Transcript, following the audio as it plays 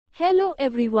Hello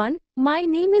everyone, my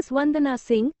name is Vandana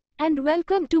Singh and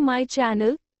welcome to my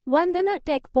channel, Vandana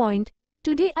Tech Point.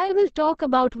 Today I will talk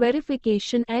about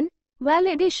verification and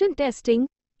validation testing.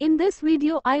 In this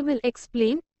video I will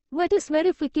explain what is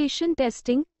verification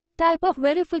testing, type of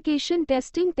verification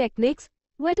testing techniques,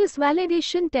 what is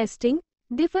validation testing,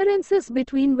 differences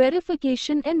between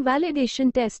verification and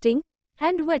validation testing,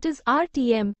 and what is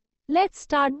RTM. Let's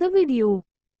start the video.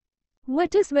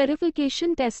 What is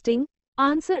verification testing?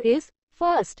 Answer is,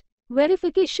 first,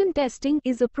 verification testing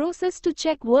is a process to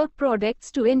check work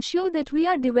products to ensure that we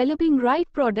are developing right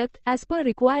product as per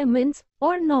requirements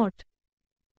or not.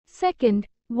 Second,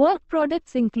 work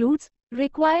products includes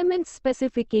requirements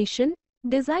specification,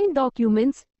 design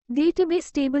documents,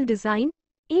 database table design,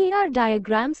 AR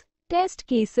diagrams, test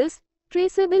cases,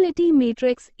 traceability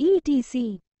matrix,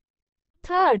 etc.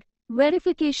 Third,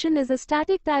 verification is a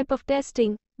static type of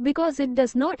testing because it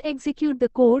does not execute the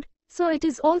code, so it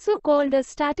is also called as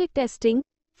static testing.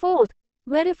 Fourth,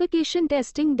 verification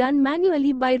testing done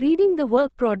manually by reading the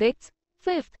work products.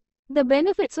 Fifth, the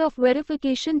benefits of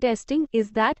verification testing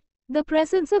is that the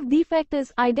presence of defect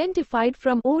is identified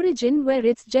from origin where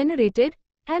it's generated,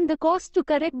 and the cost to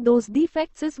correct those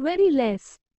defects is very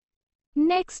less.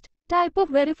 Next, type of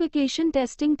verification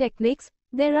testing techniques.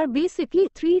 There are basically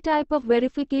three types of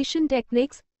verification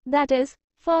techniques, that is,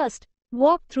 first,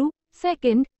 walkthrough,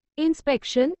 second,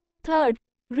 inspection, third,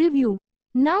 review.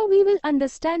 Now we will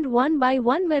understand one by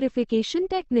one verification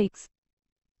techniques.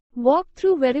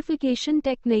 Walkthrough verification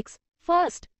techniques.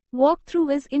 First,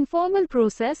 walkthrough is informal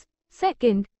process.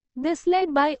 Second, this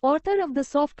led by author of the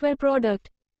software product.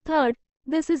 Third,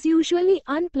 this is usually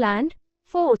unplanned.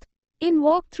 Fourth, in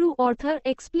walkthrough author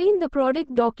explain the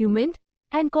product document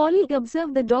and colleague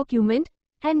observe the document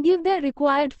and give their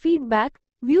required feedback,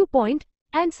 viewpoint,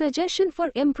 and suggestion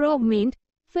for improvement.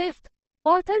 Fifth,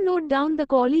 author note down the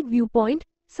colleague viewpoint,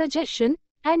 suggestion,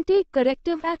 and take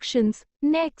corrective actions.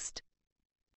 Next,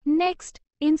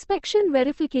 inspection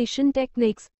verification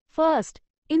techniques. First,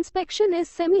 inspection is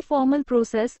semi-formal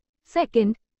process.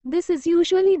 Second, this is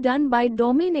usually done by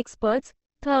domain experts.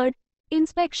 Third,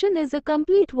 inspection is a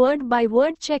complete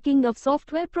word-by-word checking of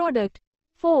software product.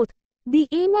 Fourth, the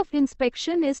aim of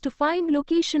inspection is to find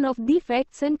location of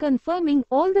defects and confirming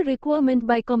all the requirement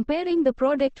by comparing the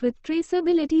product with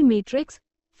traceability matrix.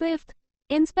 Fifth,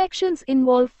 inspections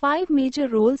involve 5 major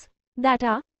roles, that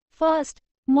are, first,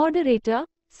 moderator,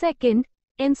 second,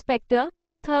 inspector,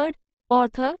 third,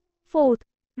 author, fourth,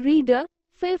 reader,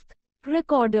 fifth,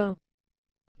 recorder.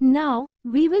 Now,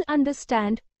 we will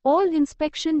understand all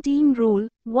inspection team role,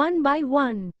 one by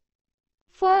one.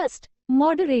 First,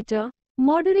 moderator.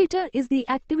 Moderator is the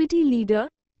activity leader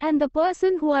and the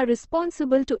person who are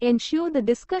responsible to ensure the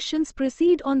discussions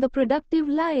proceed on the productive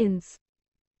lines.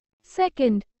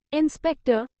 Second,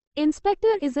 inspector.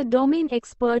 Inspector is a domain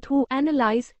expert who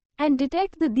analyze and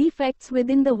detect the defects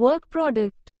within the work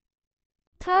product.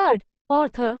 Third,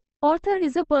 author. Author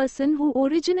is a person who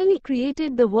originally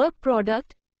created the work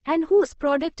product and whose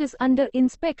product is under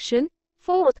inspection.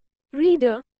 Fourth,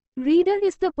 reader. Reader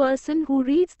is the person who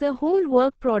reads the whole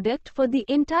work product for the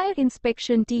entire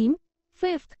inspection team.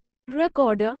 Fifth,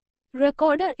 recorder.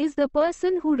 Recorder is the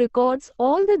person who records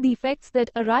all the defects that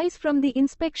arise from the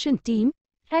inspection team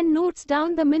and notes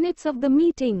down the minutes of the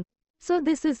meeting. So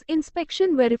this is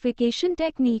inspection verification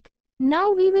technique. Now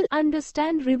we will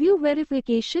understand review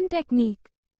verification technique.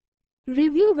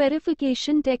 Review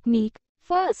verification technique.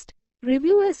 First,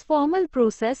 review is formal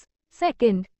process.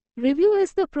 Second, review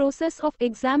is the process of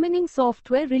examining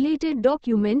software-related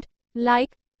document, like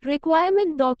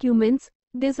requirement documents,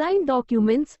 design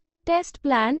documents, test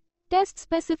plan, test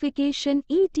specification,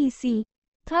 etc.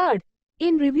 Third,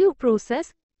 in review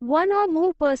process, one or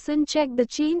more person check the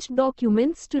changed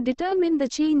documents to determine the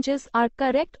changes are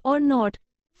correct or not.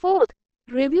 Fourth,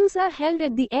 reviews are held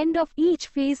at the end of each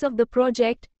phase of the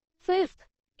project. Fifth,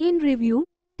 in review,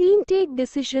 team take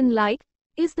decision like,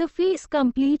 is the phase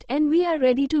complete and we are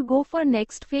ready to go for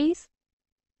next phase?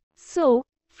 So,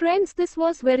 friends, this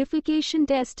was verification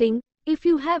testing. If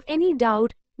you have any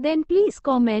doubt, then please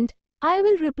comment. I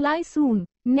will reply soon.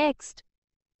 Next,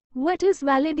 what is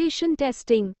validation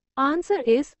testing? Answer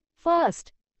is,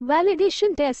 first,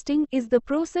 validation testing is the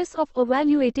process of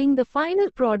evaluating the final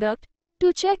product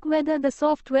to check whether the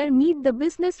software meet the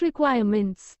business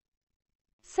requirements.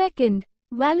 Second,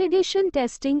 validation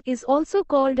testing is also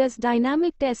called as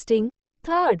dynamic testing.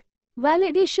 Third,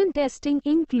 validation testing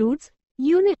includes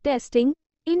unit testing,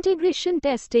 integration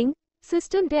testing,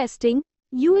 system testing,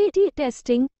 UAT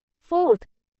testing. Fourth,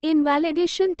 in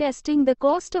validation testing the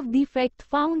cost of defect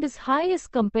found is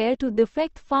highest compared to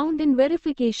defect found in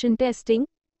verification testing.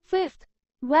 Fifth,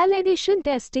 Validation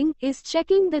testing is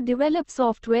checking the developed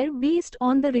software based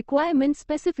on the requirement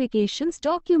specifications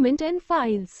document and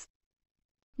files.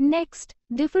 Next,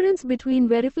 difference between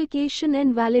verification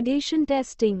and validation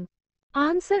testing.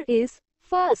 Answer is,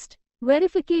 first,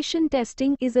 verification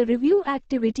testing is a review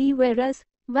activity whereas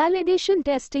validation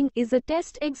testing is a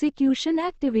test execution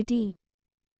activity.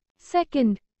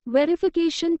 Second,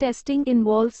 verification testing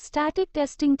involves static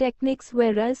testing techniques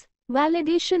whereas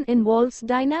validation involves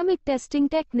dynamic testing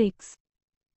techniques.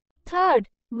 Third,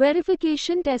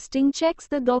 verification testing checks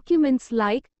the documents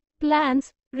like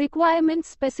plans, requirement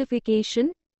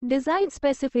specification, design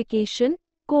specification,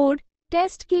 code,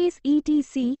 test case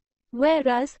etc.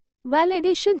 whereas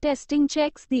validation testing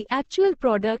checks the actual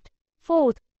product.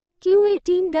 Fourth, QA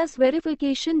team does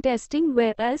verification testing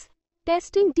whereas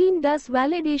testing team does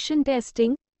validation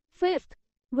testing. Fifth,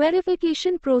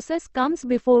 verification process comes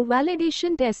before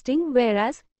validation testing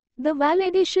whereas the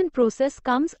validation process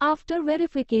comes after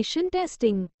verification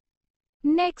testing.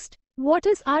 Next, what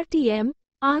is RTM?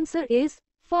 Answer is,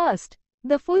 first,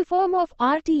 the full form of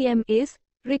RTM is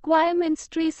Requirements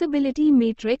Traceability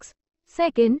Matrix.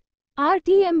 Second,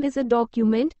 RTM is a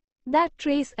document that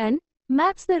traces and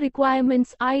maps the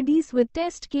requirements IDs with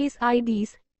test case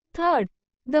IDs. Third,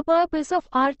 the purpose of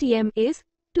RTM is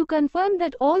to confirm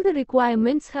that all the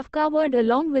requirements have covered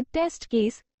along with test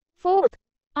case. Fourth,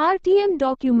 RTM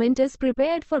document is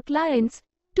prepared for clients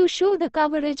to show the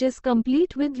coverage is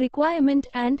complete with requirement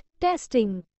and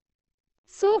testing.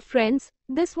 So friends,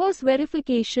 this was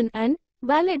verification and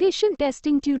validation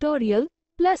testing tutorial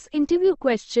plus interview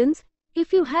questions.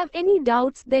 If you have any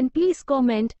doubts then please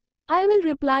comment. I will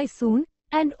reply soon,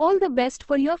 and all the best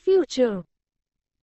for your future.